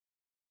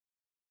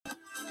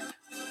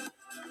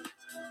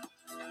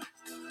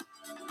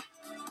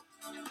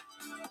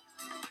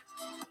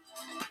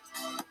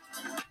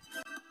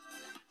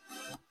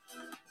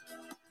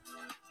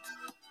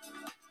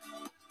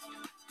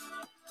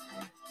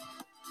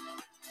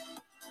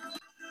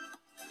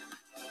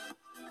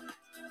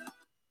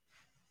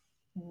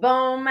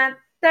Bon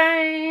matin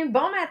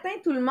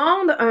tout le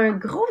monde. Un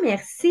gros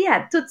merci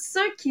à tous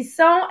ceux qui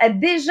sont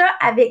déjà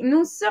avec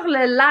nous sur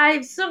le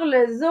live, sur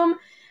le Zoom,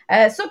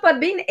 sur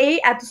Podbean et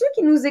à tous ceux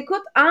qui nous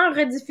écoutent en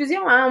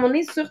rediffusion. On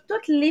est sur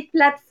toutes les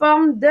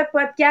plateformes de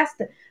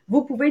podcast.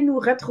 Vous pouvez nous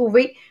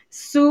retrouver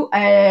sous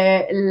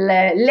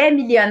les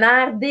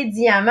millionnaires des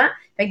diamants.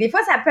 Fait que des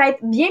fois, ça peut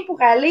être bien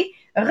pour aller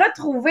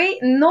retrouver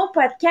nos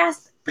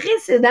podcasts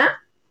précédents.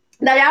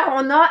 D'ailleurs,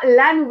 on a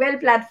la nouvelle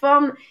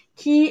plateforme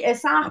qui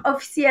sort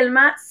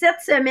officiellement cette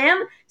semaine,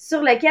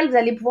 sur laquelle vous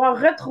allez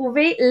pouvoir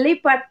retrouver les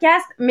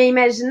podcasts, mais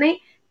imaginez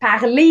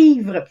par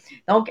livre.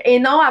 Donc, et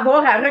non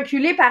avoir à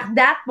reculer par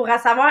date pour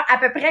savoir à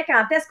peu près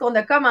quand est-ce qu'on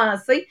a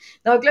commencé.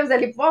 Donc là, vous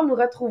allez pouvoir nous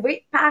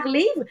retrouver par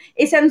livre.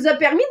 Et ça nous a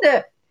permis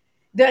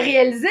de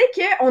réaliser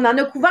qu'on en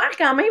a couvert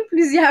quand même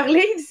plusieurs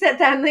livres cette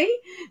année.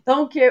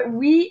 Donc,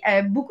 oui,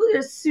 beaucoup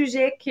de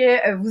sujets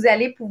que vous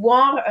allez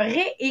pouvoir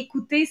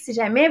réécouter si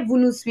jamais vous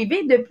nous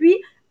suivez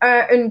depuis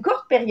une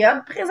courte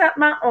période.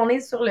 Présentement, on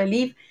est sur le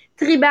livre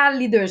Tribal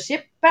Leadership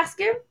parce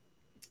que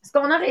ce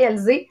qu'on a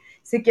réalisé,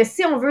 c'est que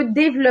si on veut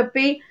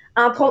développer,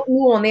 entre autres,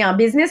 nous, on est en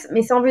business,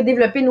 mais si on veut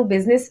développer nos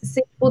business, c'est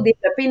qu'il faut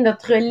développer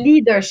notre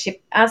leadership.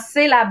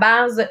 C'est la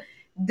base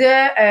de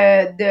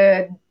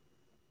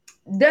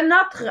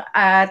notre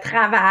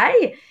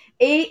travail.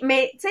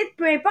 Mais tu sais,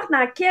 peu importe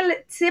dans quel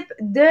type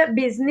de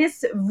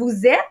business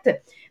vous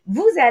êtes,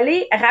 vous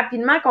allez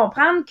rapidement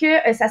comprendre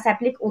que ça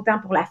s'applique autant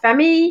pour la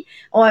famille.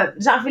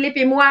 Jean-Philippe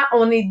et moi,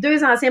 on est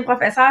deux anciens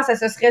professeurs, ça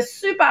se serait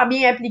super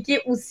bien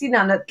appliqué aussi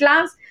dans notre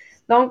classe.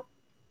 Donc,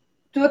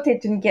 tout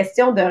est une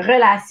question de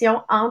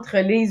relation entre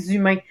les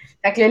humains.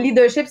 Fait que le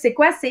leadership, c'est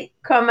quoi? C'est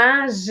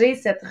comment j'ai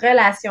cette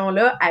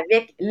relation-là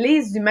avec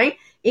les humains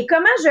et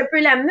comment je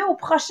peux l'amener au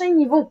prochain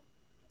niveau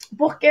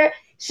pour que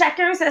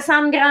chacun se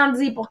sente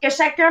grandi, pour que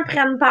chacun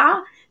prenne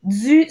part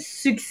du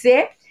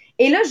succès.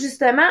 Et là,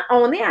 justement,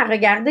 on est à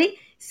regarder,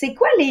 c'est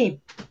quoi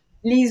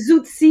les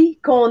outils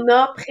qu'on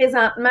a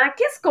présentement?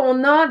 Qu'est-ce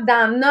qu'on a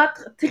dans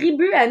notre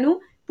tribu à nous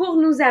pour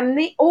nous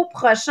amener au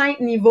prochain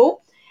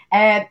niveau?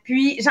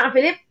 Puis,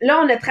 Jean-Philippe, là,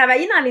 on a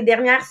travaillé dans les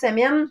dernières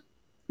semaines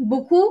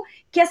beaucoup.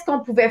 Qu'est-ce qu'on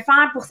pouvait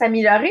faire pour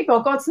s'améliorer? Puis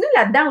on continue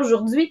là-dedans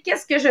aujourd'hui.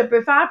 Qu'est-ce que je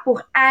peux faire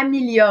pour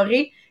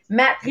améliorer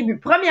ma tribu?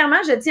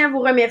 Premièrement, je tiens à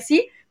vous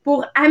remercier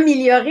pour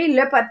améliorer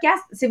le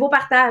podcast, c'est vos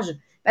partages.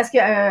 Parce que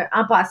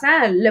en passant,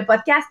 le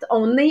podcast,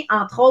 on est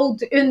entre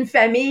autres une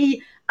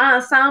famille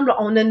ensemble.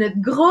 On a notre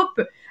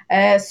groupe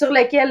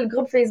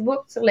groupe Facebook,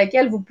 sur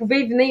lequel vous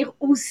pouvez venir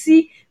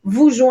aussi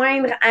vous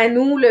joindre à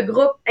nous, le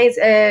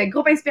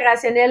groupe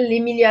inspirationnel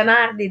Les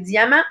Millionnaires des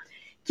Diamants,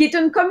 qui est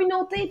une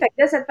communauté. Fait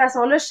que de cette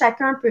façon-là,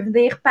 chacun peut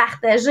venir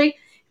partager.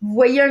 Vous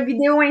voyez une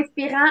vidéo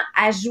inspirant,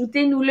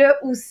 ajoutez-nous-le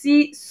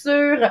aussi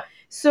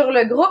sur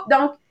le groupe.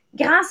 Donc,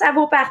 grâce à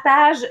vos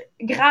partages,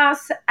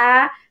 grâce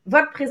à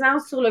votre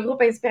présence sur le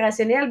groupe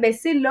inspirationnel, ben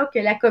c'est là que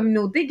la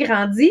communauté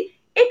grandit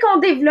et qu'on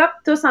développe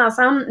tous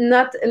ensemble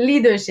notre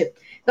leadership.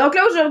 Donc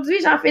là, aujourd'hui,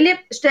 Jean-Philippe,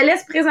 je te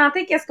laisse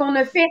présenter qu'est-ce qu'on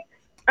a fait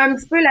un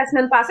petit peu la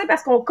semaine passée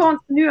parce qu'on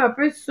continue un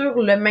peu sur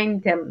le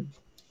même thème.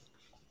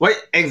 Oui,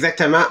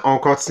 exactement. On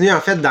continue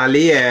en fait dans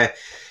les...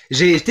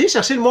 J'ai été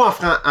chercher le mot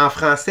en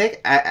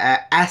français,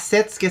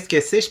 assets, qu'est-ce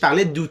que c'est? Je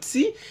parlais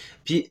d'outils,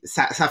 puis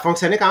ça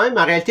fonctionnait quand même.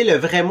 En réalité, le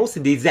vrai mot,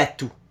 c'est des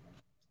atouts.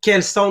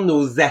 Quels sont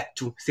nos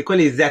atouts? C'est quoi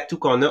les atouts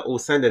qu'on a au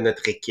sein de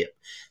notre équipe?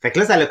 Fait que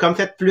là, ça a comme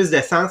fait plus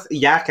de sens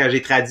hier quand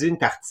j'ai traduit une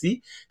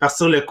partie. Parce que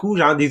sur le coup,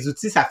 genre des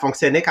outils, ça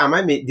fonctionnait quand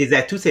même, mais des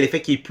atouts, c'est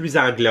l'effet qui est plus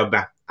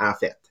englobant, en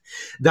fait.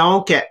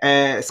 Donc,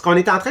 ce qu'on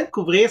est en train de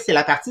couvrir, c'est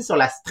la partie sur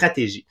la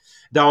stratégie.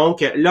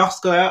 Donc,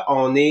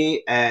 lorsqu'on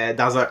est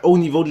dans un haut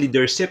niveau de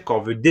leadership,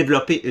 qu'on veut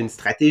développer une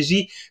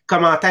stratégie,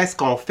 comment est-ce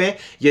qu'on fait?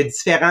 Il y a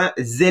différents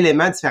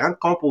éléments, différentes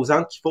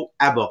composantes qu'il faut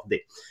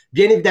aborder.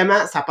 Bien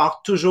évidemment, ça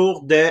part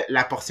toujours de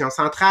la portion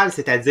centrale,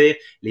 c'est-à-dire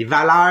les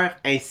valeurs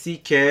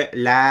ainsi que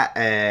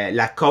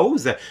la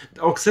cause.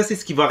 Donc, ça, c'est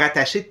ce qui va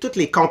rattacher toutes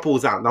les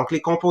composantes. Donc,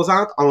 les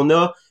composantes, on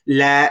a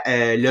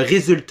le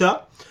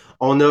résultat.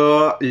 On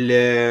a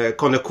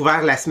qu'on a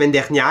couvert la semaine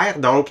dernière,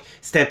 donc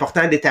c'est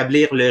important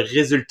d'établir le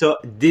résultat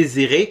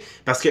désiré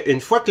parce qu'une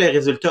fois que le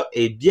résultat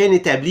est bien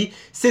établi,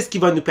 c'est ce qui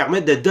va nous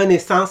permettre de donner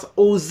sens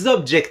aux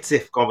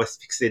objectifs qu'on va se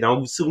fixer. Donc,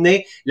 vous vous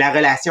souvenez la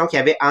relation qu'il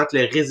y avait entre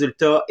le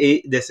résultat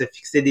et de se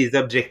fixer des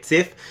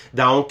objectifs.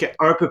 Donc,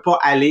 un peut pas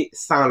aller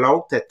sans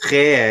l'autre,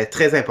 très,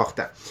 très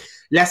important.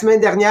 La semaine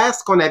dernière,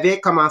 ce qu'on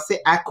avait commencé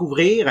à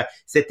couvrir,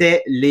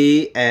 c'était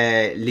les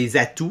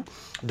atouts.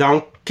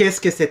 Donc,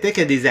 qu'est-ce que c'était que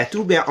des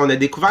atouts? Bien, on a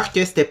découvert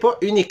que c'était pas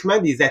uniquement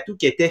des atouts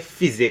qui étaient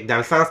physiques, dans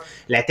le sens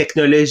la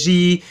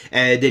technologie,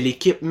 de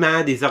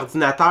l'équipement, des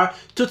ordinateurs.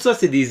 Tout ça,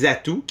 c'est des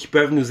atouts qui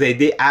peuvent nous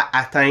aider à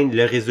atteindre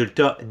le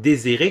résultat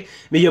désiré.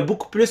 Mais il y a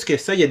beaucoup plus que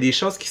ça. Il y a des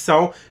choses qui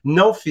sont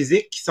non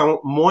physiques, qui sont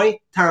moins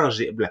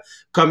tangibles.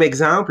 Comme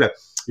exemple,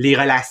 les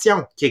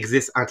relations qui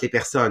existent entre les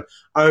personnes.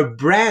 Un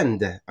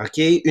brand, OK?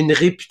 Une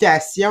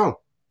réputation.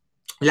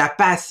 la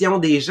passion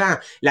des gens,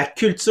 la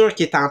culture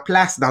qui est en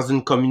place dans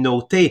une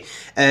communauté,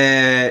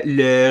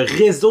 le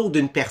réseau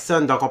d'une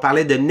personne. Donc, on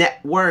parlait de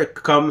network,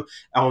 comme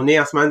on est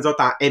en ce moment, nous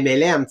autres, en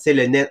MLM, tu sais,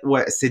 le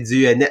network, c'est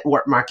du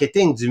network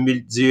marketing, du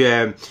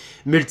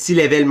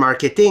multi-level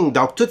marketing.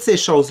 Donc, toutes ces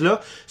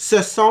choses-là,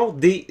 ce sont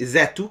des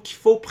atouts qu'il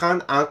faut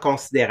prendre en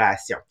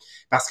considération.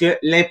 Parce que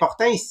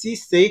l'important ici,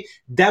 c'est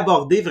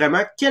d'aborder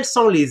vraiment quels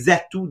sont les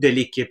atouts de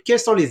l'équipe, quels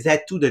sont les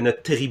atouts de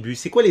notre tribu,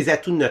 c'est quoi les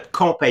atouts de notre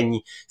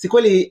compagnie, c'est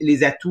quoi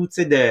les atouts,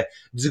 tu sais,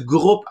 du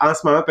groupe en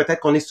ce moment, peut-être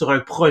qu'on est sur un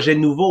projet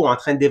nouveau ou en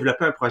train de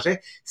développer un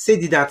projet, c'est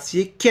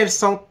d'identifier quelles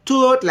sont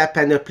toute la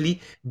panoplie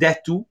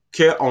d'atouts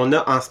qu'on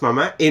a en ce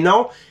moment et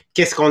non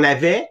qu'est-ce qu'on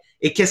avait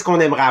et qu'est-ce qu'on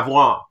aimerait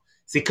avoir.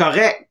 C'est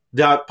correct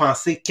de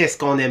penser qu'est-ce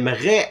qu'on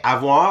aimerait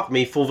avoir,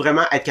 mais il faut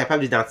vraiment être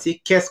capable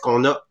d'identifier qu'est-ce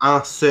qu'on a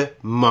en ce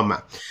moment.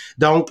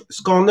 Donc,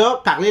 ce qu'on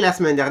a parlé la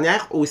semaine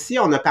dernière aussi,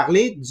 on a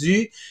parlé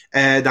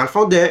dans le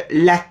fond, de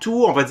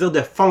l'atout, on va dire,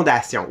 de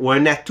fondation ou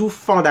un atout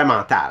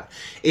fondamental.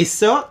 Et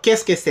ça,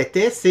 qu'est-ce que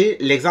c'était? C'est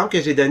l'exemple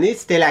que j'ai donné,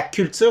 c'était la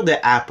culture de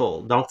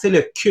Apple. Donc, tu sais,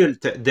 le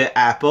culte de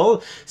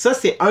Apple. Ça,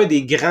 c'est un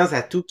des grands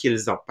atouts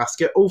qu'ils ont parce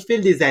qu'au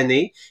fil des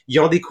années, ils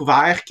ont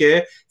découvert que,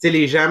 tu sais,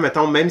 les gens,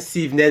 mettons, même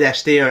s'ils venaient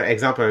d'acheter,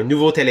 un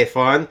nouveau téléphone,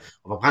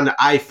 on va prendre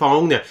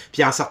l'iPhone,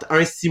 puis en sorte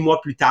 6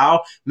 mois plus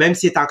tard, même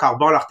s'il est encore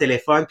bon leur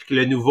téléphone, puis que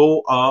le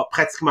nouveau a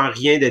pratiquement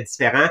rien de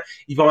différent,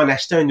 ils vont en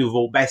acheter un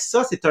nouveau. Ben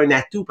ça, c'est un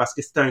atout parce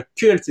que c'est un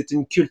culte, c'est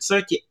une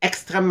culture qui est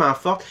extrêmement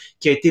forte,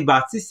 qui a été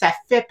bâtie. Ça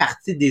fait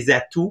partie des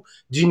atouts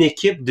d'une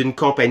équipe, d'une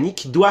compagnie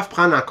qui doivent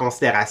prendre en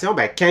considération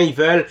quand ils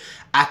veulent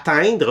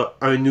atteindre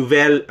un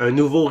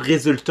nouveau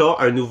résultat,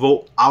 un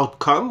nouveau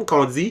outcome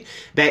qu'on dit,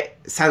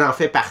 ça en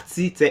fait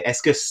partie. T'sais.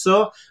 Est-ce que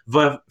ça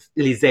va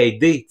les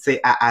aider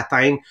à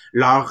atteindre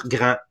leur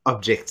grand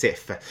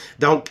objectif?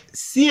 Donc,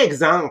 si,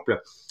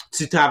 exemple,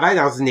 tu travailles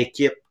dans une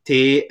équipe,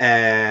 t'es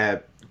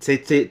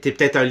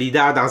peut-être un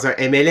leader dans un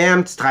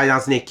MLM, tu travailles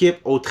dans une équipe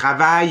au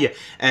travail,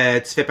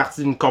 tu fais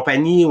partie d'une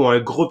compagnie ou un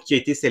groupe qui a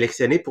été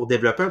sélectionné pour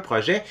développer un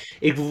projet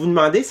et que vous vous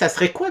demandez, ça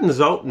serait quoi,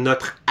 nous autres,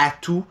 notre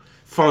atout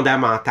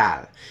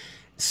fondamental?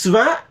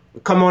 Souvent,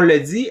 comme on l'a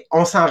dit,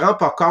 on s'en rend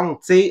pas compte.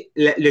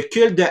 Le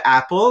culte de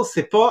Apple,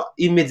 c'est pas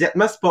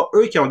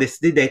eux qui ont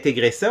décidé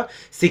d'intégrer ça.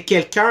 C'est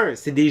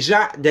c'est des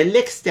gens de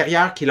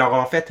l'extérieur qui leur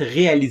ont fait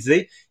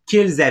réaliser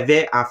qu'ils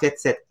avaient en fait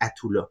cet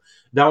atout-là.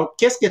 Donc,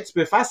 qu'est-ce que tu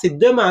peux faire? C'est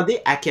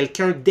demander à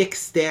quelqu'un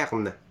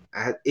d'externe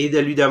et de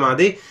lui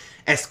demander,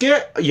 est-ce qu'il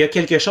y a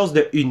quelque chose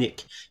de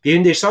unique? Puis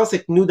une des choses, c'est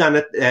que nous, dans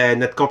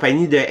notre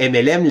compagnie de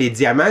MLM, les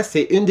Diamants,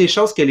 c'est une des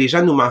choses que les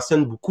gens nous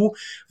mentionnent beaucoup.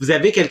 Vous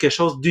avez quelque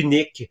chose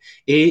d'unique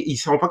et ils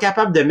sont pas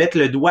capables de mettre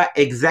le doigt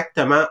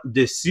exactement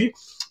dessus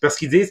parce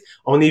qu'ils disent,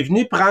 on est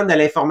venu prendre de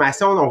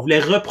l'information, on voulait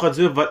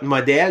reproduire votre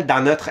modèle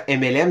dans notre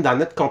MLM, dans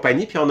notre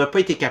compagnie, puis on n'a pas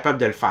été capable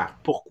de le faire.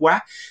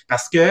 Pourquoi?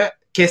 Parce que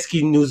qu'est-ce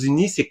qui nous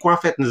unit? C'est quoi, en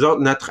fait, nous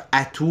autres, notre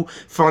atout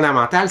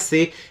fondamental?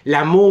 C'est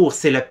l'amour,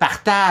 c'est le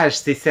partage,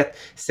 c'est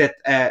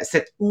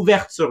cette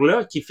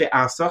ouverture-là qui fait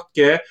en sorte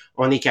que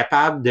on est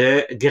capable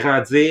de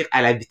grandir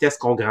à la vitesse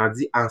qu'on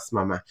grandit en ce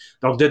moment.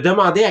 Donc, de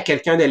demander à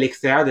quelqu'un de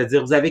l'extérieur de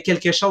dire, vous avez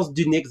quelque chose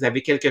d'unique, vous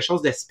avez quelque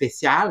chose de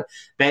spécial,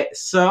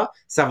 ça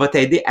va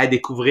t'aider à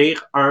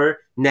découvrir un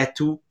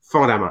atout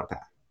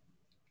fondamental.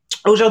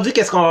 Aujourd'hui,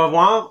 qu'est-ce qu'on va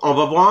voir? On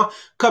va voir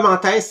comment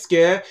est-ce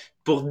que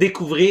pour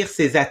découvrir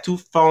ces atouts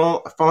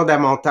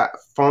fondamentaux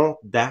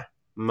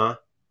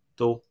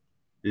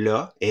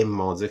là, et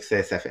mon Dieu que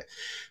ça fait.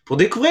 Pour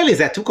découvrir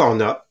les atouts qu'on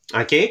a,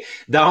 OK?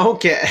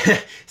 Donc,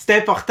 c'est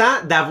important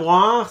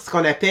d'avoir ce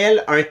qu'on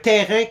appelle un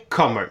terrain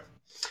commun.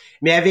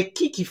 Mais avec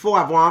qui qu'il faut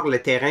avoir le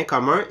terrain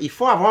commun? Il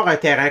faut avoir un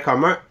terrain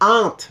commun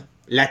entre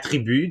la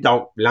tribu,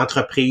 donc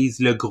l'entreprise,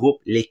 le groupe,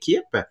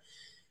 l'équipe,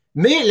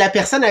 mais la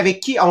personne avec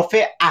qui on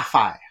fait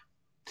affaire.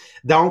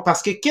 Donc,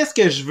 parce que qu'est-ce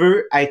que je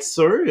veux être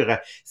sûr,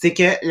 c'est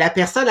que la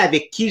personne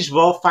avec qui je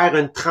vais faire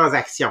une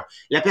transaction,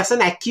 la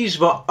personne à qui je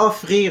vais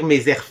offrir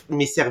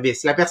mes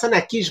services, la personne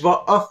à qui je vais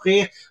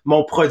offrir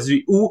mon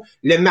produit ou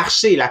le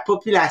marché, la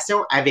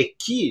population avec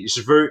qui je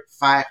veux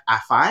faire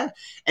affaire,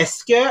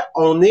 est-ce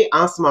qu'on est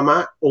en ce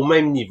moment au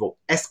même niveau?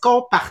 Est-ce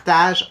qu'on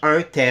partage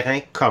un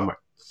terrain commun?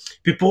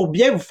 Puis pour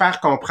bien vous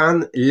faire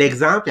comprendre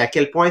l'exemple et à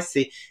quel point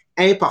c'est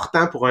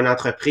important pour une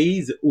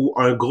entreprise ou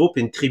un groupe,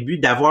 une tribu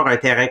d'avoir un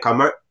terrain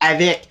commun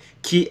avec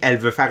qui elle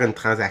veut faire une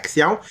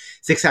transaction,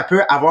 c'est que ça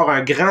peut avoir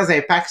un grand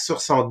impact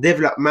sur son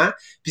développement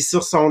puis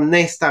sur son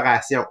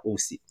instauration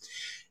aussi.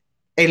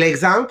 Et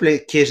l'exemple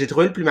que j'ai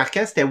trouvé le plus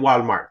marquant, c'était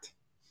Walmart.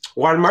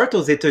 Walmart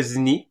aux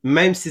États-Unis,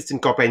 même si c'est une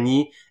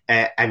compagnie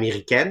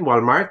américaine,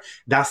 Walmart,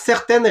 dans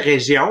certaines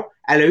régions,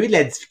 elle a eu de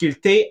la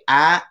difficulté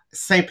à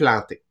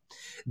s'implanter.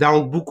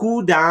 Donc,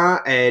 beaucoup dans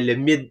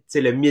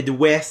le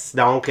Midwest,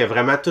 donc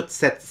vraiment toute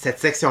cette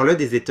section-là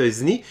des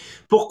États-Unis.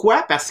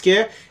 Pourquoi? Parce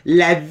que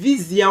la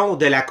vision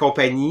de la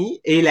compagnie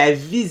et la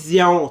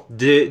vision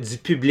du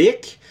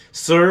public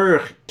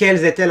sur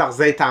quelles étaient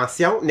leurs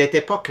intentions n'étaient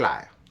pas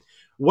claires.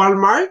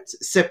 Walmart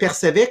se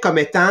percevait comme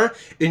étant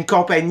une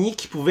compagnie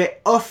qui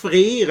pouvait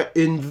offrir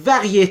une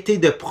variété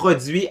de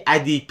produits à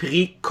des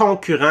prix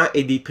concurrents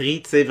et des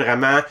prix, tu sais,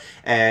 vraiment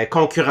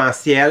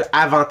concurrentiels,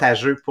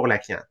 avantageux pour la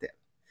clientèle.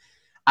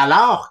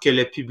 Alors que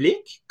le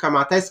public,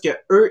 comment est-ce que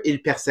eux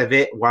ils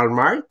percevaient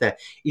Walmart?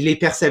 Ils les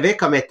percevaient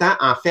comme étant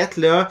en fait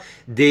là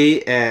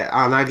des,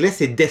 en anglais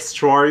c'est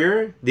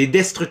destroyers, des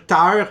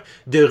destructeurs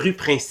de rue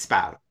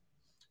principale.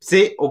 Tu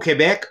sais, au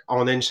Québec,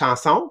 on a une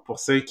chanson, pour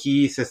ceux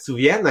qui se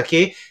souviennent, OK,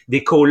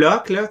 des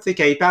colocs, là, tu sais,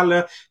 quand ils parlent,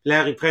 là,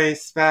 la rue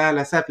principale,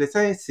 la Saple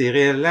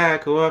Saint-Cyril, la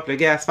coop, le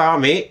Gaspard,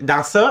 mais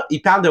dans ça,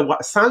 ils parlent de,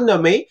 sans le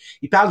nommer,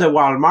 ils parlent de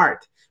Walmart.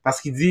 Parce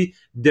qu'il dit,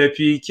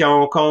 depuis qu'ils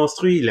ont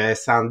construit le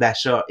centre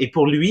d'achat. Et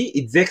pour lui,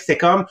 il disait que c'est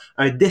comme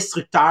un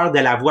destructeur de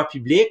la voie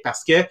publique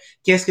parce que,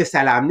 qu'est-ce que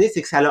ça l'a amené?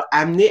 C'est que ça l'a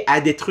amené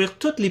à détruire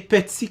tous les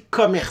petits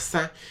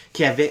commerçants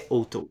qu'il y avait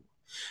autour.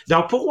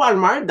 Donc, pour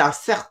Walmart, dans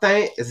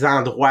certains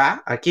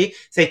endroits, OK,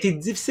 ça a été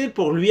difficile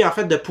pour lui, en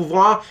fait, de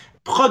pouvoir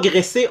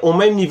progresser au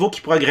même niveau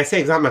qu'il progressait,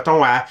 exemple,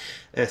 mettons, à,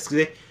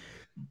 excusez,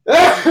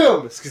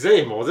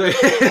 mon Dieu,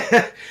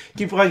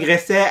 qui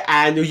progressait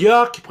à New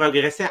York, qui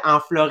progressait en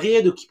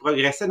Floride ou qui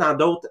progressait dans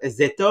d'autres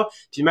États,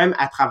 puis même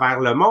à travers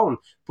le monde.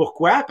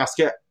 Pourquoi? Parce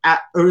que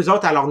à eux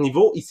autres, à leur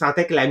niveau, ils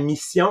sentaient que la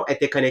mission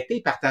était connectée,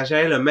 ils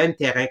partageaient le même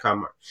terrain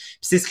commun. Puis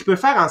c'est ce qui peut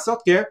faire en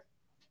sorte que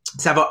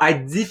ça va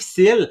être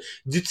difficile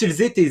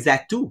d'utiliser tes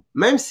atouts.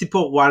 Même si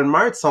pour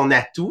Walmart, son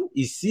atout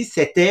ici,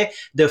 c'était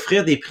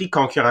d'offrir des prix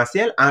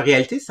concurrentiels, en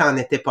réalité, ça n'en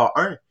était pas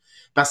un.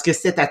 Parce que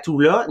cet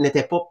atout-là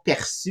n'était pas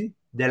perçu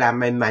de la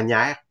même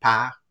manière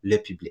par le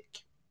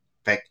public.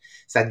 Fait que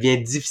ça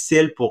devient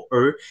difficile pour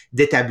eux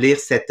d'établir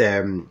cette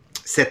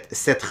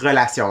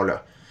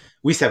relation-là.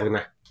 Oui,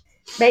 Sabrina.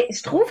 Ben,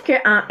 je trouve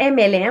qu'en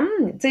MLM,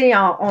 tu sais,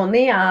 on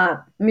est en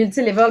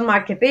multi-level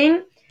marketing,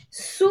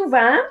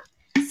 souvent,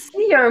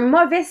 s'il y a un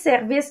mauvais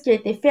service qui a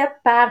été fait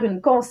par une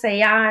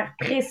conseillère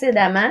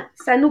précédemment,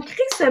 ça nous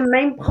crée ce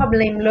même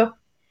problème-là.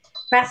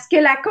 Parce que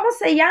la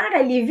conseillère,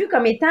 elle est vue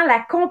comme étant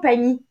la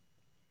compagnie.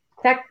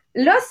 Fait que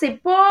là,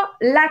 c'est pas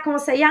la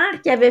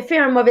conseillère qui avait fait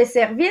un mauvais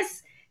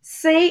service,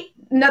 c'est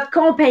notre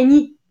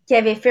compagnie qui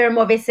avait fait un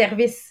mauvais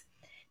service.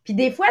 Puis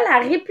des fois, la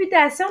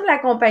réputation de la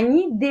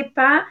compagnie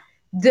dépend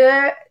tu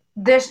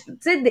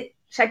sais,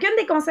 chacune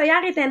des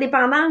conseillères est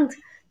indépendante,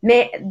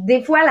 mais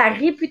des fois, la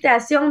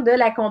réputation de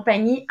la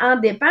compagnie en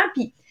dépend.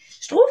 Puis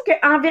je trouve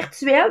qu'en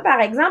virtuel,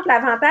 par exemple,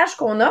 l'avantage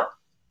qu'on a,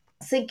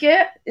 c'est que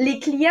les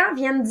clients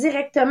viennent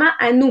directement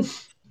à nous.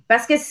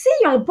 Parce que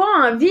s'ils n'ont pas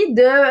envie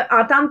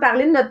d'entendre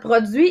parler de notre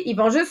produit, ils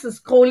vont juste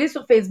scroller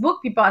sur Facebook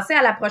puis passer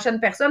à la prochaine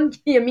personne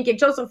qui a mis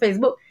quelque chose sur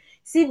Facebook.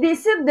 S'ils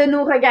décident de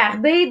nous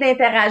regarder,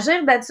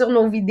 d'interagir, d'être sur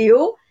nos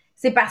vidéos,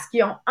 c'est parce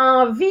qu'ils ont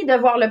envie de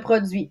voir le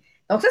produit.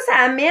 Donc ça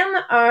amène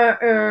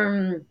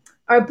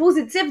un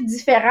positif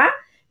différent.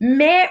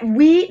 Mais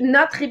oui,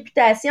 notre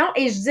réputation,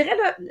 et je dirais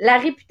la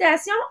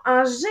réputation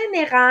en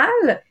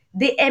général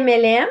des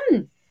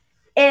MLM,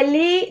 elle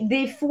est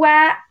des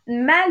fois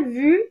mal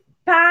vue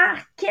par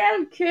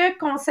quelques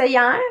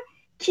conseillères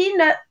qui,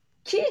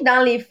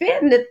 dans les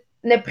faits,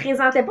 ne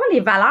présentaient pas les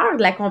valeurs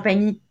de la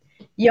compagnie.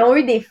 Ils ont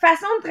eu des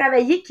façons de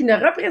travailler qui ne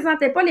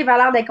représentaient pas les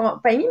valeurs de la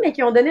compagnie, mais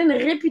qui ont donné une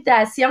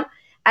réputation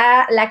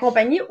à la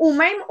compagnie ou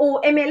même au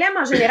MLM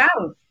en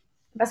général.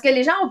 Parce que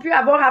les gens ont pu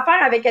avoir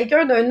affaire avec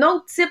quelqu'un d'un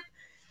autre type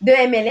de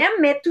MLM,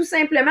 mais tout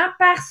simplement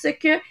parce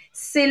que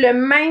c'est le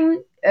même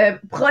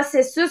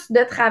processus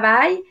de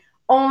travail,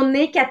 on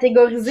est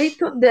catégorisé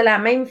toutes de la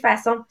même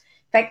façon.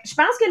 Fait que je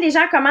pense que les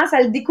gens commencent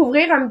à le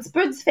découvrir un petit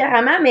peu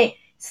différemment, mais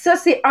ça,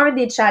 c'est un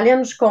des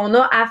challenges qu'on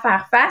a à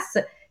faire face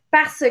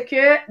parce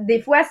que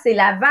des fois, c'est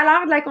la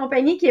valeur de la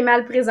compagnie qui est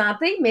mal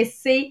présentée, mais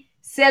c'est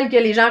celle que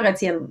les gens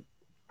retiennent.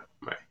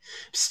 Ouais.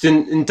 C'est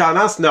une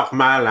tendance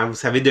normale, hein, vous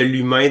savez, de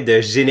l'humain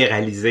de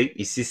généraliser.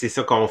 Ici, c'est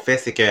ça qu'on fait,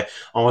 c'est que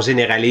on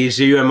généralise.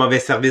 J'ai eu un mauvais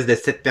service de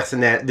cette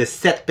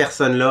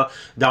personne-là,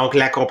 donc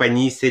la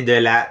compagnie, c'est de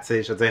la, tu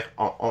sais, je veux dire,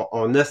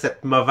 on a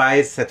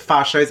cette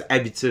fâcheuse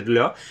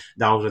habitude-là.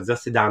 Donc, je veux dire,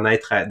 c'est d'en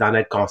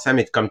être conscient,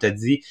 mais comme tu as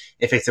dit,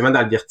 effectivement,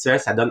 dans le virtuel,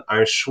 ça donne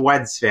un choix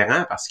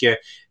différent parce que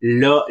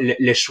là,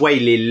 le choix,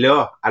 il est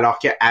là, alors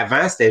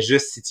qu'avant, c'était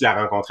juste si tu l'as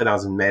rencontré dans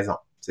une maison.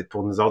 C'est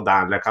pour nous autres,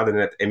 dans le cadre de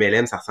notre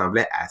MLM, ça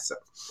ressemblait à ça.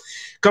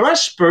 Comment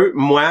je peux,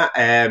 moi,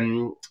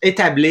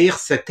 établir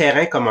ce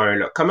terrain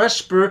commun-là? Comment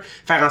je peux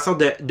faire en sorte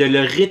de le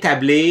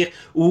rétablir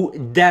ou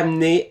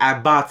d'amener à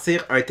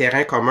bâtir un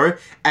terrain commun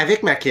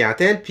avec ma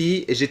clientèle?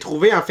 Puis j'ai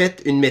trouvé, en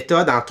fait, une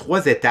méthode en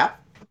 3 étapes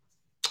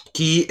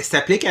qui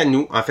s'applique à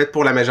nous, en fait,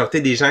 pour la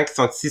majorité des gens qui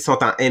sont ici sont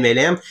en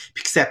MLM,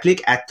 puis qui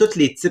s'applique à tous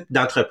les types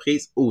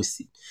d'entreprises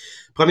aussi.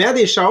 Première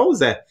des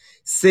choses,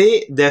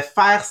 c'est de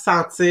faire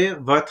sentir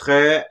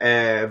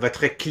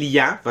votre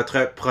client,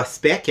 votre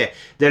prospect,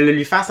 de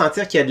lui faire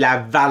sentir qu'il y a de la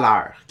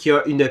valeur, qu'il y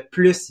a une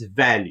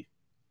plus-value.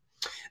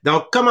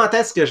 Donc, comment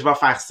est-ce que je vais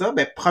faire ça?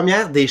 Ben,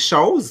 première des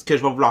choses que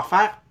je vais vouloir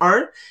faire,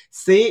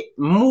 c'est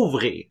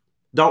m'ouvrir.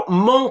 Donc,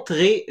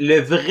 montrer le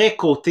vrai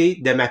côté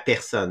de ma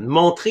personne,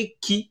 montrer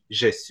qui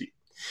je suis.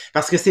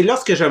 Parce que c'est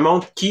lorsque je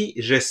montre qui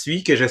je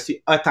suis, que je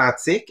suis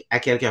authentique à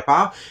quelque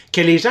part,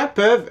 que les gens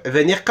peuvent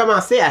venir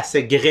commencer à se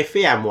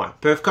greffer à moi,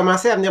 peuvent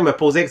commencer à venir me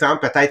poser,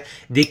 exemple, peut-être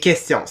des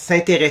questions,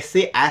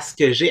 s'intéresser à ce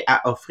que j'ai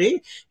à offrir.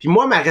 Puis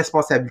moi, ma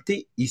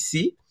responsabilité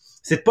ici,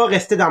 c'est de pas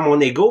rester dans mon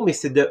ego, mais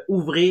c'est de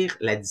ouvrir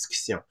la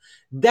discussion,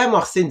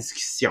 d'amorcer une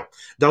discussion.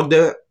 Donc,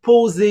 de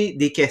poser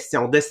des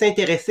questions, de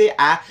s'intéresser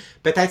à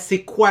peut-être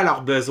c'est quoi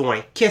leurs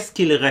besoins, qu'est-ce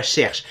qu'ils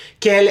recherchent,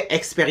 quelle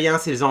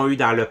expérience ils ont eu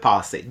dans le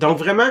passé. Donc,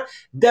 vraiment,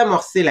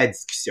 d'amorcer la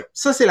discussion.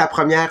 Ça, c'est la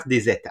première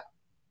des étapes.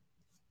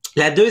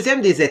 La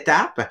deuxième des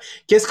étapes,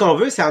 qu'est-ce qu'on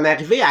veut, c'est en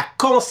arriver à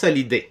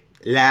consolider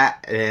la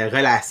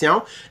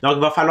relation. Donc,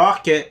 il va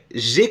falloir que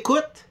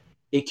j'écoute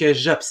et que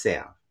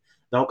j'observe.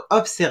 Donc,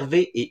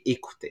 observer et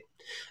écouter.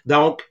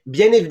 Donc,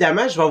 bien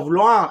évidemment, je vais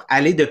vouloir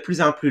aller de plus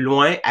en plus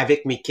loin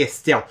avec mes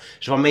questions.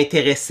 Je vais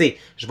m'intéresser,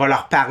 je vais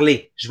leur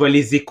parler, je vais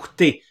les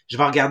écouter, je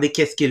vais regarder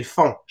qu'est-ce qu'ils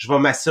font, je vais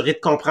m'assurer de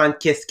comprendre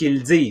qu'est-ce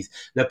qu'ils disent,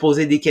 de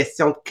poser des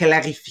questions de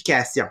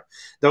clarification.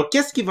 Donc,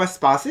 qu'est-ce qui va se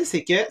passer,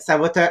 c'est que ça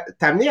va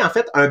t'amener en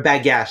fait un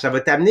bagage, ça va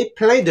t'amener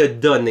plein de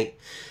données.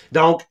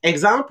 Donc,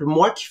 exemple,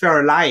 moi qui fais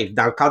un live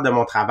dans le cadre de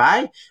mon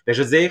travail, ben,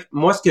 je veux dire,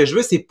 moi, ce que je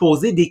veux, c'est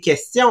poser des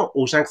questions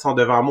aux gens qui sont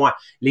devant moi,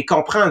 les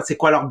comprendre, c'est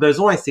quoi leurs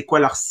besoins, c'est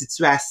quoi leur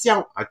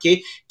situation, OK?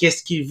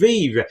 Qu'est-ce qu'ils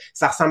vivent?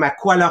 Ça ressemble à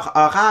quoi leur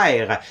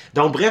horaire?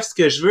 Donc, bref, ce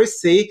que je veux,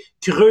 c'est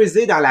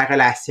creuser dans la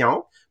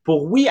relation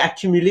pour, oui,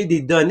 accumuler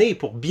des données,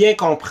 pour bien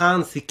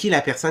comprendre c'est qui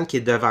la personne qui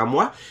est devant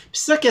moi.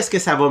 Puis ça, qu'est-ce que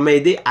ça va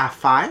m'aider à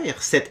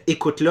faire, cette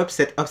écoute-là, puis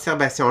cette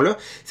observation-là?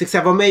 C'est que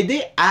ça va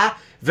m'aider à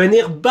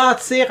venir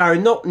bâtir à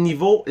un autre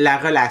niveau la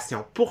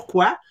relation.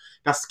 Pourquoi?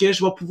 Parce que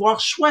je vais pouvoir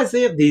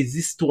choisir des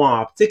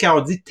histoires. Tu sais, quand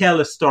on dit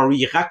tell a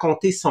story,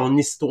 raconter son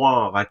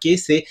histoire, OK?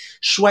 C'est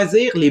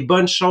choisir les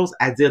bonnes choses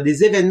à dire,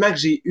 des événements que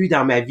j'ai eus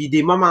dans ma vie,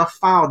 des moments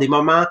forts, des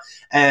moments,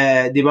 tu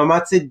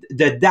sais,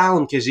 de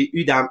down que j'ai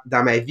eus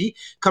dans ma vie.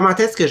 Comment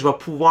est-ce que je vais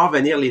pouvoir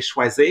venir les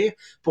choisir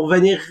pour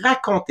venir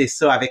raconter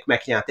ça avec ma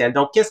clientèle?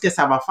 Donc, qu'est-ce que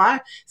ça va faire?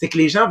 C'est que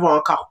les gens vont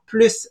encore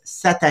plus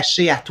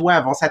s'attacher à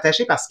toi, vont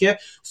s'attacher parce que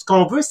ce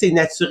qu'on veut, c'est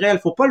naturel.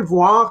 Faut pas le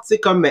voir, tu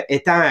sais, comme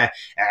étant,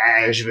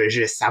 je veux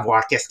juste savoir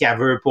qu'est-ce qu'elle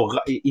veut pour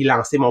y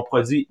lancer mon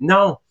produit.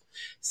 Non,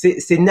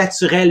 c'est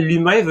naturel.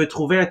 L'humain veut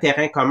trouver un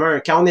terrain commun.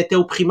 Quand on était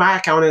au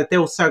primaire, quand on était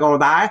au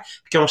secondaire,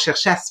 puis qu'on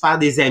cherchait à se faire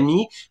des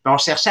amis, ben on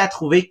cherchait à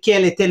trouver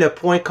quel était le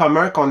point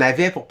commun qu'on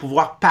avait pour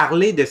pouvoir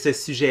parler de ce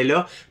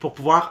sujet-là, pour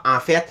pouvoir, en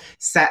fait,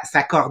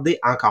 s'accorder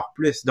encore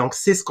plus. Donc,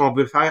 c'est ce qu'on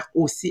veut faire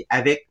aussi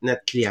avec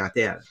notre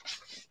clientèle.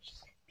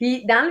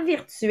 Puis, dans le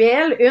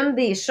virtuel, une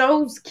des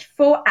choses qu'il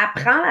faut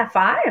apprendre à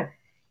faire,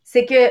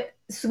 c'est que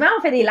souvent,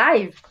 on fait des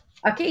lives.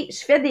 OK,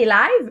 je fais des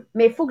lives,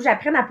 mais il faut que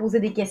j'apprenne à poser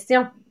des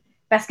questions.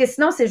 Parce que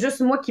sinon, c'est juste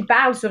moi qui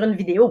parle sur une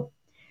vidéo.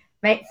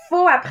 Mais il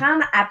faut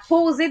apprendre à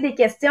poser des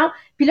questions.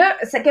 Puis là,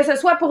 que ce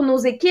soit pour nos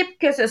équipes,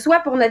 que ce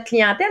soit pour notre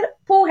clientèle,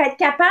 pour être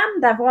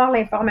capable d'avoir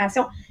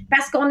l'information.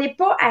 Parce qu'on n'est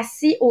pas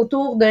assis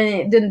autour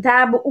d'une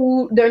table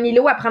ou d'un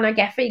îlot à prendre un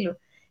café, là.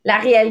 La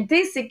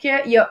réalité, c'est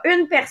qu'il y a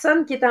une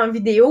personne qui est en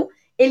vidéo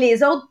et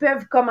les autres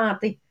peuvent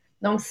commenter.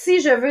 Donc, si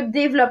je veux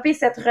développer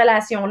cette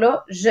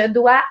relation-là, je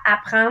dois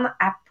apprendre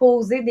à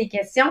poser des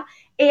questions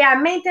et à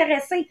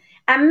m'intéresser,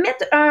 à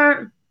mettre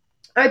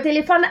un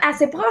téléphone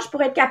assez proche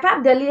pour être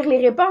capable de lire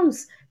les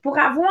réponses, pour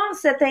avoir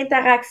cette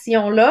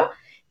interaction-là.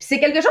 Puis c'est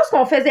quelque chose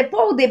qu'on faisait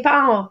pas au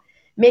départ,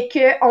 mais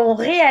qu'on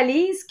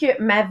réalise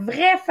que ma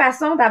vraie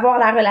façon d'avoir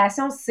la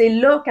relation, c'est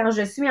là quand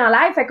je suis en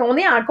live. Fait qu'on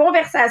est en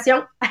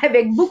conversation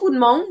avec beaucoup de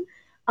monde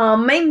en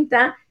même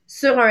temps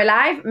sur un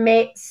live,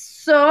 mais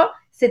ça,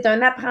 c'est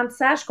un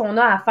apprentissage qu'on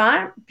a à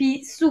faire.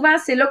 Puis souvent,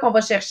 c'est là qu'on va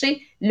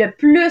chercher le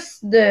plus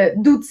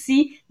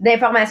d'outils,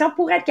 d'informations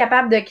pour être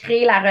capable de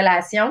créer la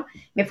relation.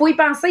 Mais il faut y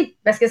penser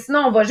parce que sinon,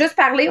 on va juste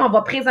parler, on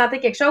va présenter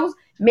quelque chose,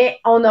 mais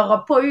on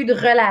n'aura pas eu de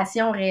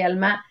relation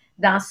réellement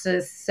dans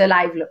ce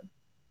live-là.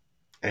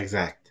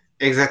 Exact.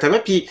 Exactement.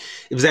 Puis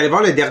vous allez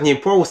voir le dernier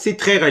point aussi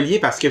très relié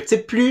parce que tu sais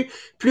plus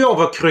on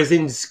va creuser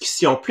une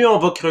discussion, plus on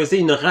va creuser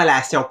une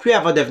relation, plus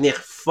elle va devenir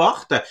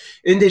forte.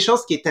 Une des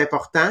choses qui est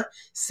importante,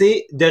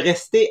 c'est de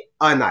rester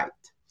honnête,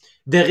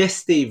 de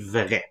rester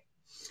vrai.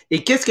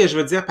 Et qu'est-ce que je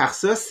veux dire par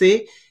ça,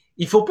 c'est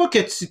il faut pas que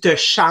tu te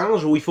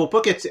changes ou il faut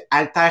pas que tu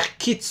altères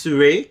qui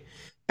tu es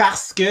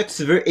parce que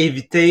tu veux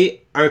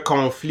éviter un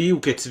conflit ou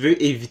que tu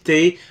veux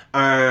éviter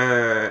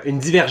une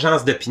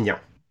divergence d'opinion.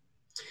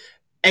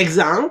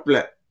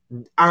 Exemple,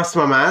 en ce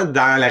moment,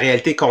 dans la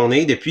réalité qu'on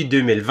est depuis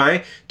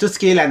 2020, tout ce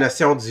qui est la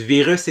notion du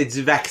virus et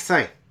du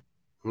vaccin.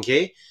 OK?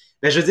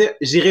 Ben, je veux dire,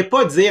 j'irai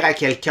pas dire à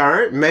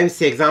quelqu'un, même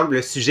si, exemple,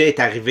 le sujet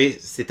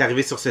c'est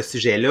arrivé sur ce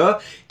sujet-là,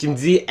 qui me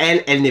dit,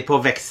 elle n'est pas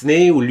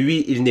vaccinée ou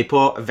lui, il n'est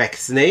pas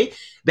vacciné.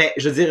 Ben,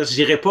 je veux dire,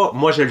 j'irai pas,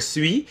 moi je le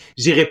suis,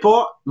 j'irai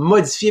pas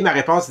modifier ma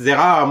réponse et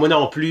dire, ah, moi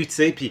non plus, tu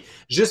sais, puis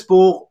juste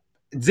pour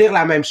dire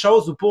la même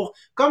chose ou pour,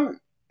 comme,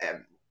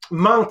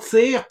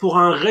 mentir pour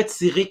en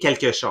retirer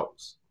quelque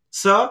chose.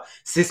 Ça,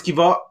 c'est ce qui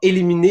va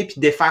éliminer puis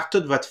défaire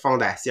toute votre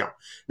fondation.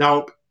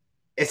 Donc,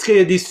 Est-ce qu'il y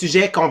a des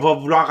sujets qu'on va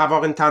vouloir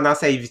avoir une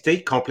tendance à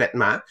éviter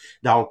complètement?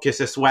 Donc, que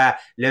ce soit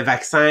le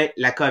vaccin,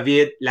 la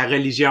COVID, la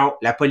religion,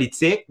 la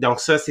politique.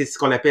 Donc, ça, c'est ce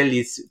qu'on appelle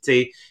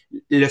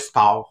le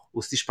sport.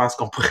 Aussi, je pense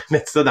qu'on pourrait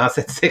mettre ça dans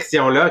cette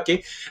section-là, OK?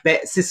 Ben,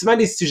 c'est souvent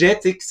des sujets,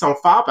 qui sont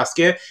forts parce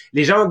que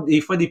les gens ont des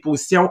fois des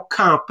positions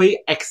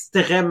campées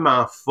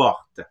extrêmement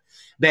fortes.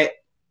 Ben,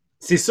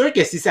 c'est sûr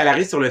que si ça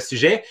arrive sur le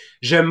sujet,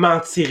 je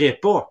mentirai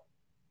pas.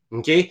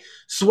 OK?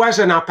 Soit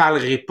je n'en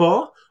parlerai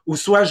pas, ou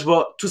soit je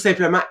vais tout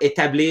simplement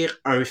établir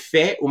un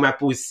fait ou ma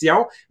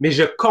position, mais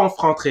je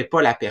confronterai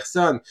pas la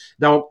personne.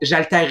 Donc,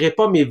 j'altérerai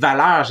pas mes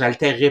valeurs,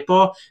 j'altérerai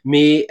pas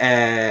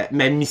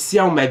ma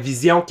mission, ma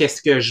vision,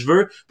 qu'est-ce que je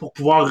veux pour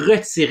pouvoir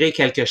retirer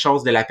quelque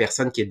chose de la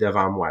personne qui est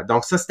devant moi.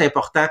 Donc, ça, c'est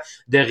important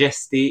de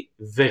rester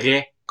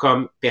vrai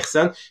comme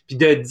personne, puis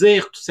de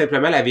dire tout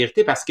simplement la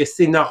vérité parce que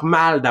c'est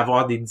normal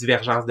d'avoir des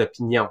divergences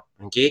d'opinion,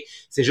 OK?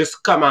 C'est juste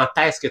comment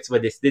est-ce que tu vas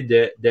décider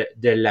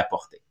de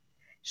l'apporter.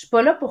 Je suis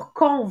pas là pour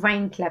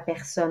convaincre la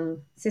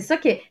personne. C'est ça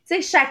que, tu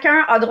sais,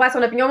 chacun a droit à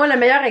son opinion. Moi, le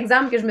meilleur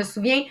exemple que je me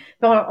souviens,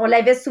 puis on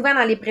l'avait souvent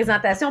dans les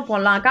présentations, puis on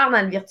l'a encore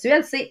dans le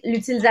virtuel, c'est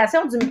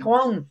l'utilisation du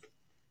micro-ondes.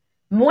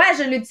 Moi,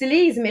 je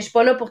l'utilise, mais je suis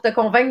pas là pour te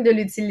convaincre de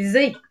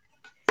l'utiliser.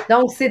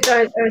 Donc, c'est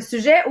un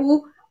sujet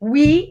où,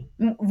 oui,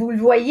 vous le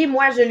voyez,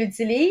 moi, je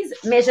l'utilise,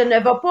 mais je ne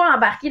vais pas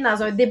embarquer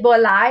dans un débat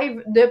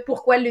live de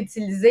pourquoi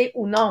l'utiliser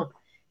ou non.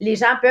 Les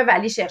gens peuvent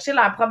aller chercher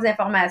leurs propres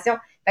informations.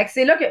 Fait que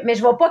c'est là que, mais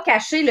je vais pas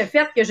cacher le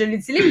fait que je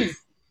l'utilise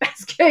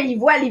parce qu'ils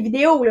voient les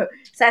vidéos, là.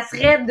 Ça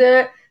serait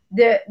de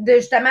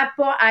justement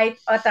pas être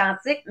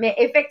authentique, mais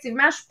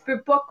effectivement, je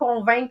peux pas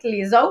convaincre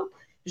les autres.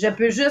 Je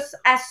peux juste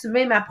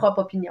assumer ma propre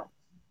opinion.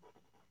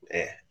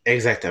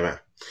 Exactement.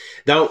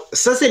 Donc,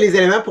 ça, c'est les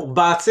éléments pour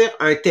bâtir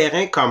un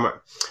terrain commun.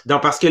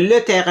 Donc, parce que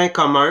le terrain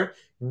commun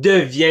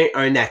devient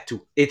un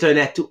atout, est un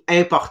atout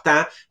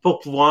important pour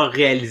pouvoir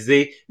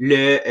réaliser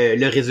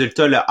le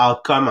résultat, le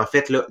outcome, en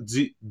fait, là,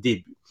 du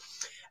début.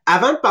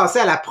 Avant de passer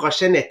à la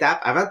prochaine étape,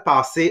 avant de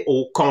passer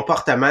au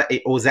comportement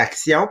et aux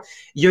actions,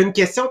 il y a une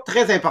question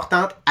très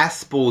importante à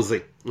se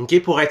poser,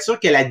 OK, pour être sûr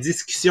que la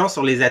discussion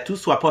sur les atouts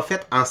soit pas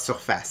faite en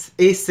surface.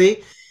 Et c'est,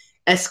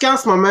 est-ce qu'en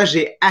ce moment,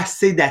 j'ai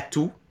assez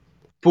d'atouts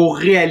pour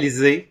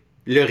réaliser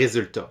le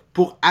résultat,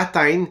 pour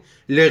atteindre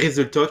le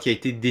résultat qui a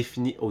été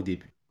défini au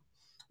début?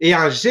 Et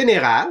en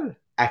général,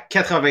 à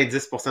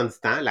 90% du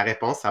temps, la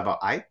réponse, ça va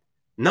être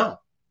non.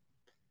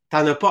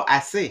 T'en as pas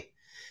assez.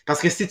 Parce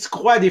que si tu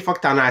crois des fois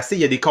que tu en as assez,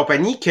 il y a des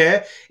compagnies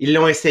ils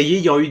l'ont essayé,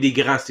 ils ont eu des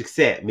grands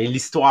succès. Mais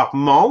l'histoire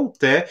montre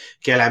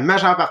que la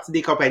majeure partie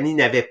des compagnies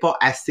n'avaient pas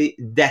assez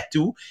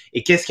d'atouts.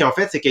 Et qu'est-ce qu'ils ont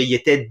fait? C'est qu'ils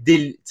étaient,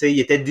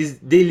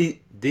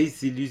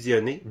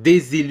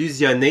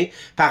 désillusionnés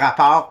par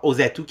rapport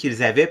aux atouts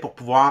qu'ils avaient pour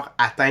pouvoir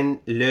atteindre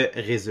le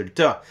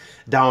résultat.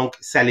 Donc,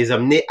 ça les a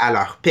menés à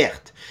leur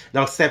perte.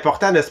 Donc, c'est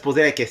important de se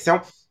poser la question,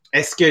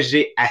 est-ce que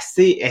j'ai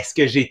assez? Est-ce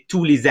que j'ai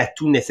tous les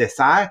atouts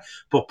nécessaires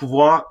pour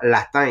pouvoir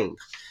l'atteindre?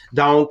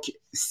 Donc,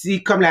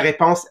 si comme la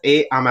réponse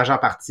est en majeure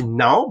partie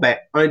non, ben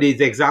un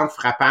des exemples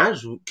frappants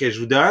que je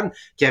vous donne,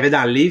 qu'il y avait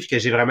dans le livre, que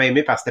j'ai vraiment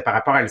aimé parce que c'était par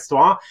rapport à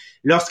l'histoire,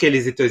 lorsque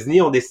les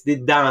États-Unis ont décidé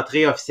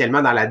d'entrer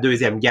officiellement dans la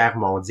Deuxième Guerre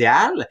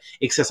mondiale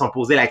et que se sont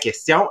posé la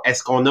question,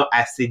 est-ce qu'on a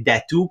assez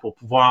d'atouts pour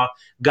pouvoir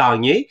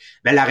gagner?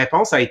 Ben la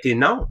réponse a été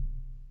non.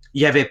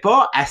 Il n'y avait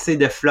pas assez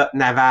de flotte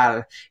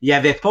navale, il n'y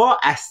avait pas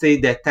assez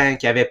de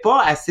tanks, il n'y avait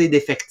pas assez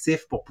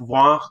d'effectifs pour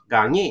pouvoir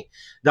gagner.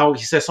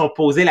 Donc, ils se sont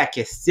posé la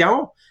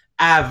question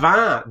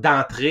avant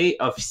d'entrer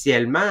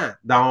officiellement,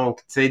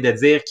 donc, tu sais, de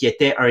dire qu'il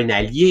était un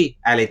allié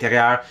à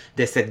l'intérieur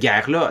de cette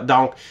guerre-là.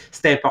 Donc,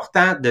 c'est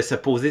important de se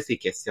poser ces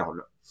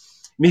questions-là.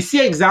 Mais si,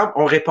 exemple,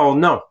 on répond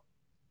non,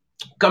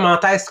 comment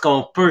est-ce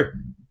qu'on peut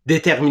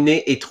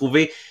déterminer et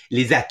trouver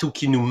les atouts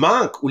qui nous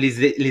manquent ou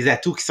les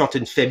atouts qui sont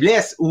une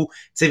faiblesse ou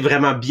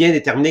vraiment bien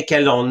déterminer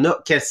quels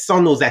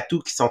sont nos atouts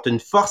qui sont une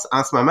force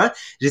en ce moment?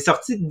 J'ai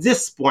sorti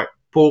 10 points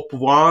pour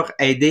pouvoir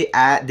aider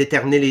à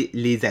déterminer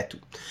les atouts.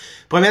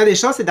 Première des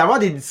choses, c'est d'avoir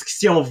des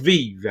discussions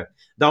vives.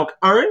 Donc,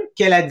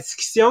 que la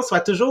discussion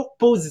soit toujours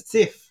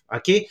positive,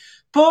 OK?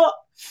 Pas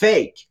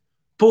fake,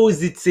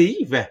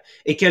 positive,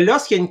 et que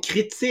lorsqu'il y a une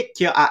critique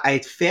qui a à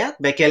être faite,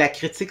 ben que la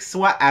critique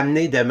soit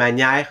amenée de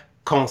manière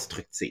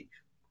constructive.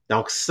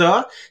 Donc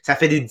ça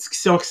fait des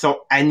discussions qui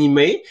sont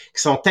animées,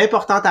 qui sont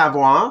importantes à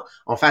avoir.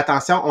 On fait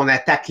attention, on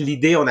attaque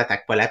l'idée, on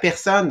n'attaque pas la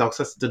personne. Donc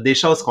ça, c'est toutes des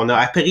choses qu'on a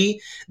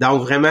appris.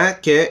 Donc vraiment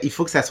qu'il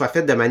faut que ça soit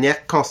fait de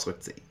manière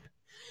constructive.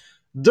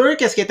 2,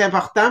 qu'est-ce qui est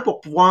important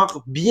pour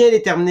pouvoir bien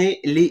déterminer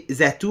les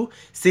atouts,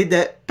 c'est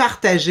de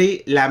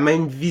partager la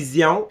même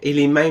vision et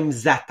les mêmes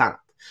attentes.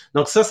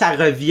 Donc ça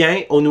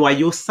revient au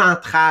noyau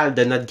central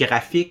de notre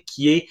graphique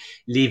qui est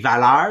les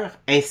valeurs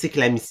ainsi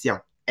que la mission.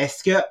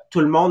 Est-ce que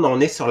tout le monde, on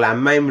est sur la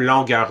même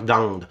longueur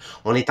d'onde?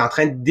 On est en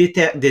train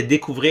de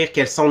découvrir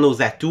quels sont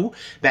nos atouts.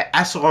 Ben,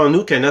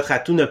 assurons-nous que notre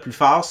atout le plus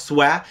fort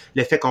soit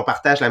le fait qu'on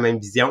partage la même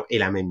vision et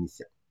la même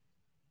mission.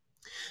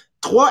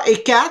 3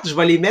 et 4, je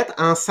vais les mettre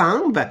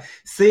ensemble.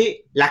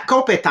 C'est la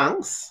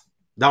compétence.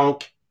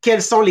 Donc,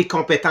 quelles sont les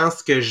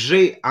compétences que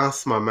j'ai en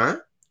ce moment?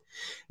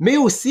 Mais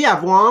aussi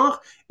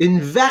avoir une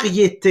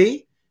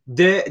variété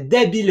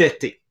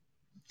d'habileté.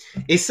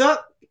 Et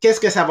ça, qu'est-ce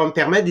que ça va me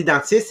permettre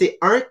d'identifier? C'est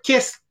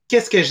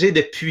qu'est-ce que j'ai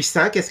de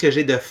puissant, qu'est-ce que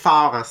j'ai de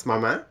fort en ce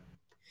moment?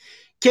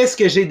 Qu'est-ce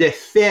que j'ai de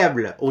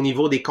faible au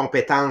niveau des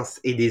compétences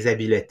et des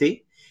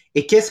habiletés?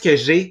 Et qu'est-ce que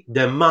j'ai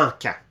de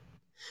manquant?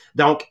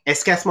 Donc,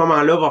 est-ce qu'à ce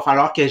moment-là, il va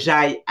falloir que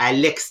j'aille à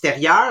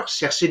l'extérieur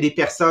chercher des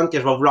personnes que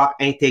je vais vouloir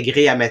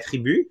intégrer à ma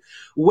tribu?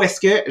 Ou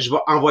est-ce que je vais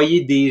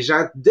envoyer des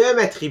gens de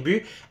ma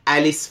tribu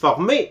aller se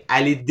former,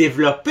 aller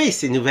développer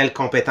ces nouvelles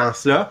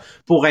compétences-là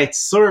pour être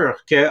sûr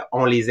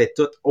qu'on les ait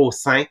toutes au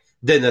sein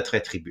de notre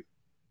tribu?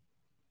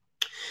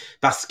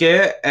 Parce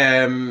que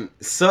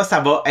ça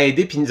va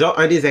aider. Puis nous autres,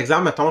 un des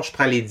exemples, mettons, je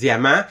prends les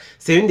diamants,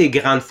 c'est une des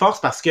grandes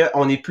forces parce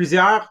qu'on est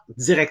plusieurs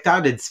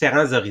directeurs de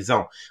différents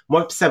horizons.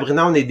 Moi puis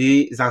Sabrina, on est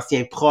des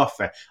anciens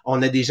profs.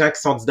 On a des gens qui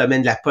sont du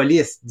domaine de la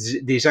police,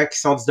 des gens qui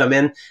sont du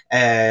domaine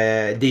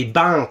des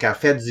banques, en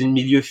fait, du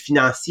milieu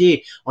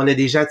financier. On a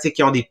des gens, tu sais,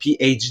 qui ont des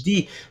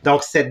PhD.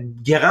 Donc, cette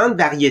grande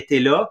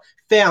variété-là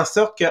fait en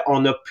sorte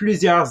qu'on a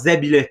plusieurs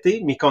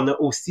habiletés, mais qu'on a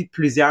aussi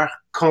plusieurs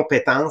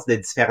compétences de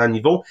différents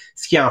niveaux,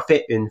 ce qui en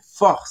fait une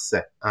force,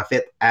 en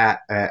fait, à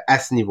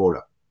ce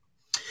niveau-là.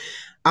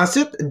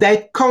 Ensuite,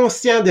 d'être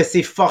conscient de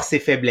ses forces et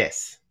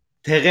faiblesses.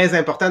 Très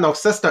important. Donc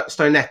ça,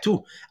 c'est un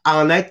atout.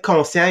 En être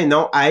conscient et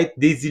non à être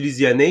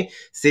désillusionné,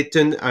 c'est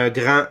un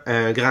grand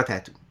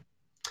atout.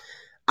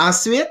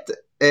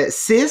 Ensuite,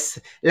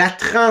 6, la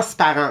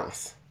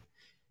transparence.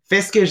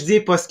 Fais ce que je dis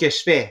et pas ce que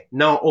je fais.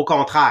 Non, au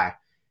contraire.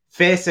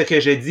 Fais ce que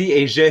je dis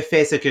et je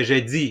fais ce que je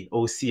dis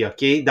aussi,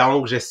 OK?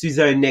 Donc, je suis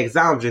un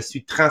exemple, je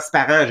suis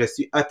transparent, je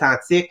suis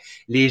authentique.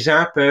 Les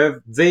gens peuvent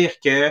dire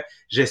que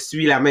je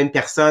suis la même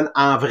personne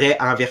en vrai,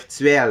 en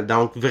virtuel.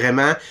 Donc,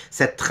 vraiment,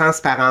 cette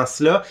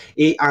transparence-là.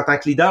 Et en tant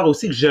que leader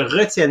aussi, que je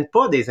retienne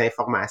pas des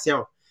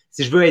informations.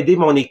 Si je veux aider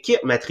mon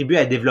équipe, ma tribu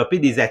à développer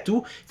des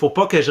atouts, il faut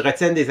pas que je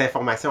retienne des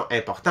informations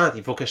importantes.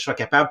 Il faut que je sois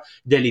capable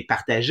de les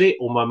partager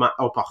au moment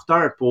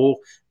opportun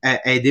pour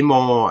aider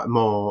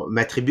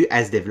ma tribu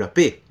à se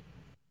développer.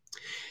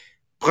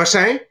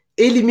 Prochain,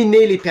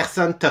 éliminer les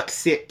personnes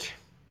toxiques.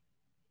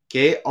 OK?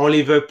 On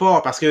les veut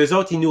pas parce que les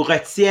autres, ils nous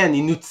retiennent,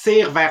 ils nous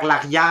tirent vers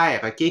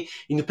l'arrière, OK?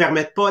 Ils nous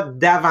permettent pas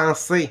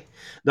d'avancer.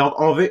 Donc,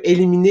 on veut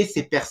éliminer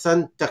ces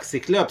personnes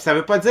toxiques-là. Puis ça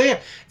veut pas dire,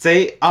 tu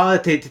sais,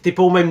 t'es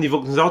pas au même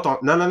niveau que nous autres.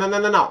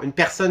 Non. Une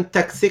personne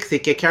toxique, c'est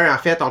quelqu'un, en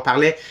fait, on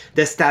parlait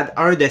de stade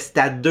 1, de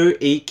stade 2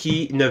 et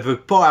qui ne veut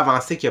pas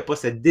avancer, qui a pas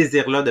ce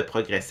désir-là de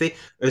progresser.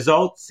 Eux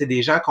autres, c'est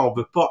des gens qu'on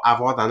veut pas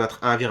avoir dans notre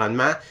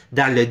environnement,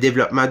 dans le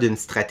développement d'une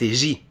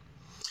stratégie.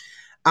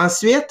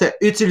 Ensuite,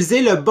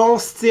 utiliser le bon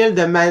style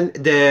de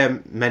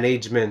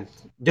management,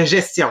 de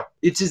gestion.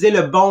 Utiliser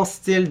le bon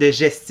style de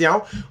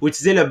gestion ou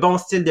utiliser le bon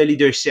style de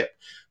leadership.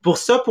 Pour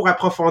ça, pour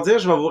approfondir,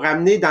 je vais vous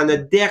ramener dans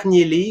notre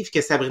dernier livre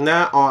que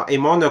Sabrina et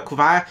moi, on a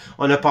couvert.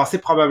 On a passé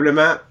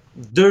probablement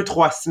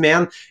 2-3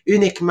 semaines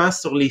uniquement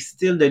sur les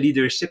styles de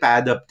leadership à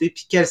adopter,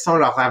 puis quels sont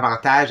leurs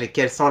avantages et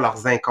quels sont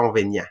leurs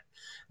inconvénients.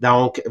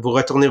 Donc, vous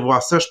retournez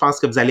voir ça, je pense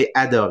que vous allez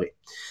adorer.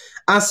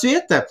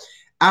 Ensuite,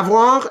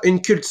 avoir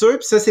une culture,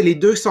 puis ça, c'est les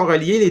deux qui sont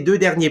reliés, les deux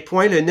derniers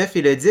points, le 9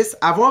 et le 10,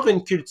 avoir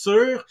une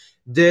culture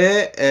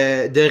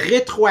de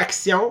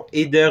rétroaction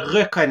et de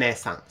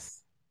reconnaissance.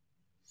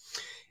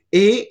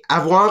 Et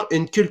avoir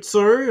une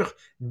culture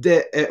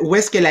où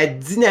est-ce que la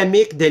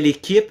dynamique de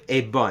l'équipe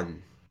est bonne.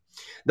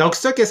 Donc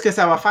ça, qu'est-ce que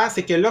ça va faire?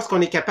 C'est que lorsqu'on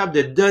est capable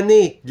de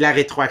donner de la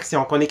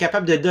rétroaction, qu'on est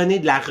capable de donner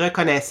de la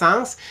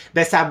reconnaissance,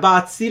 ben ça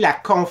bâtit la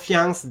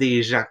confiance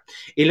des gens.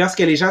 Et lorsque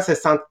les gens se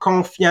sentent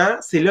confiants,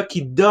 c'est là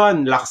qu'ils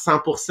donnent leur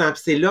 100%.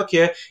 Puis c'est là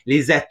que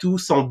les atouts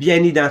sont bien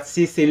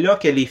identifiés. C'est là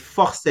que les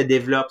forces se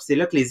développent. C'est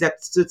là que les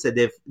aptitudes se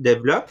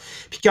développent.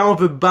 Puis quand on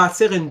veut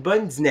bâtir une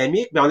bonne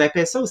dynamique, ben on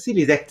appelle ça aussi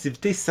les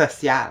activités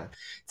sociales.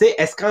 Tu sais,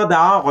 est-ce qu'en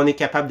dehors, on est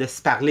capable de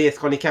se parler? Est-ce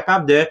qu'on est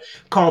capable de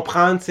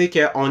comprendre, tu sais,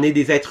 qu'on est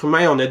des êtres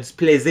humains, on a du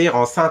plaisir,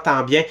 on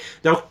s'entend bien?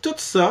 Donc, tout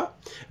ça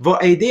va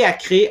aider à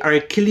créer un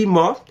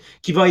climat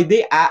qui va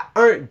aider à,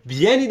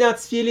 bien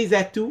identifier les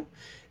atouts,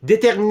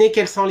 déterminer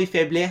quelles sont les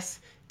faiblesses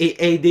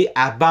et aider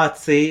à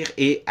bâtir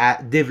et à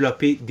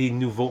développer des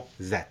nouveaux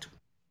atouts.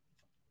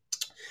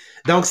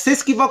 Donc, c'est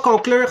ce qui va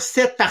conclure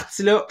cette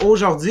partie-là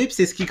aujourd'hui, puis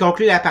c'est ce qui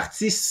conclut la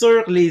partie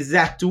sur les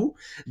atouts.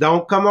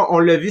 Donc, comme on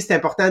l'a vu, c'est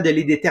important de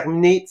les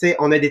déterminer. Tu sais,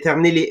 on a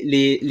déterminé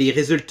les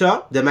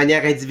résultats de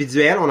manière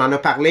individuelle, on en a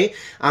parlé.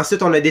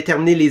 Ensuite, on a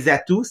déterminé les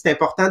atouts. C'est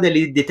important de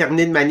les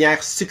déterminer de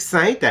manière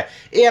succincte.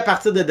 Et à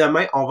partir de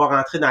demain, on va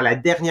rentrer dans la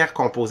dernière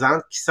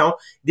composante qui sont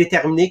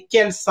déterminer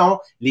quels sont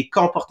les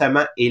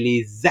comportements et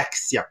les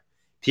actions.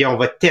 Puis on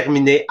va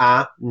terminer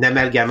en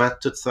amalgamant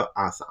tout ça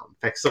ensemble.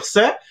 Fait que sur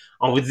ce,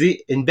 on vous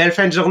dit une belle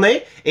fin de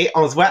journée et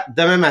on se voit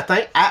demain matin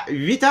à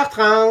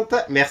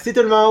 8h30. Merci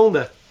tout le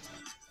monde!